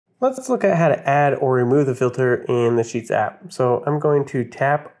Let's look at how to add or remove the filter in the Sheets app. So I'm going to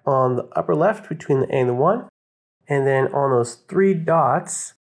tap on the upper left between the A and the 1, and then on those 3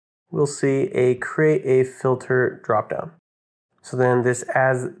 dots, we'll see a Create a Filter dropdown. So then this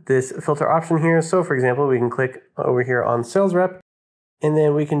adds this filter option here. So for example, we can click over here on Sales Rep, and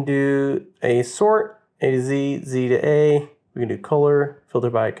then we can do a sort, A to Z, Z to A. We can do color, filter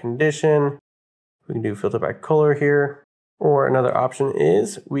by condition. We can do filter by color here. Or another option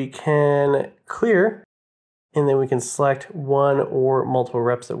is we can clear, and then we can select one or multiple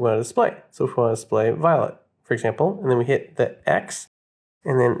reps that we want to display. So if we want to display violet, for example, and then we hit the X,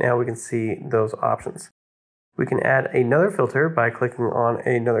 and then now we can see those options. We can add another filter by clicking on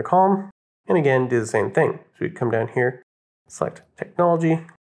another column, and again, do the same thing. So we come down here, select technology,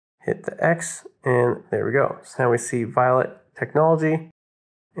 hit the X, and there we go. So now we see violet technology,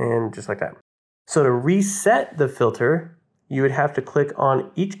 and just like that. So to reset the filter, you would have to click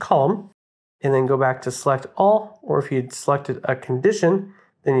on each column and then go back to select all, or if you'd selected a condition,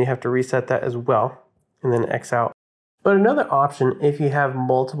 then you have to reset that as well and then X out. But another option, if you have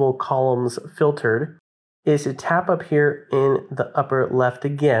multiple columns filtered, is to tap up here in the upper left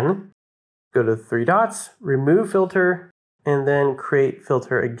again, go to the 3 dots, remove filter, and then create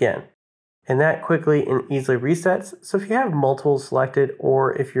filter again. And that quickly and easily resets. So if you have multiple selected,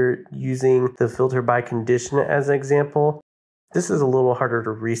 or if you're using the filter by condition as an example, this is a little harder to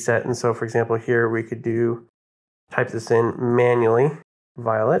reset. And so for example, here we could type this in manually,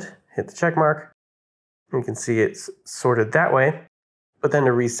 violet, hit the check mark. You can see it's sorted that way. But then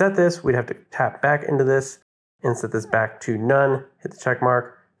to reset this, we'd have to tap back into this and set this back to none, hit the check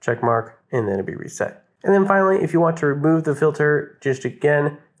mark, and then it'd be reset. And then finally, if you want to remove the filter, just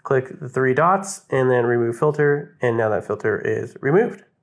again, click the 3 dots and then remove filter. And now that filter is removed.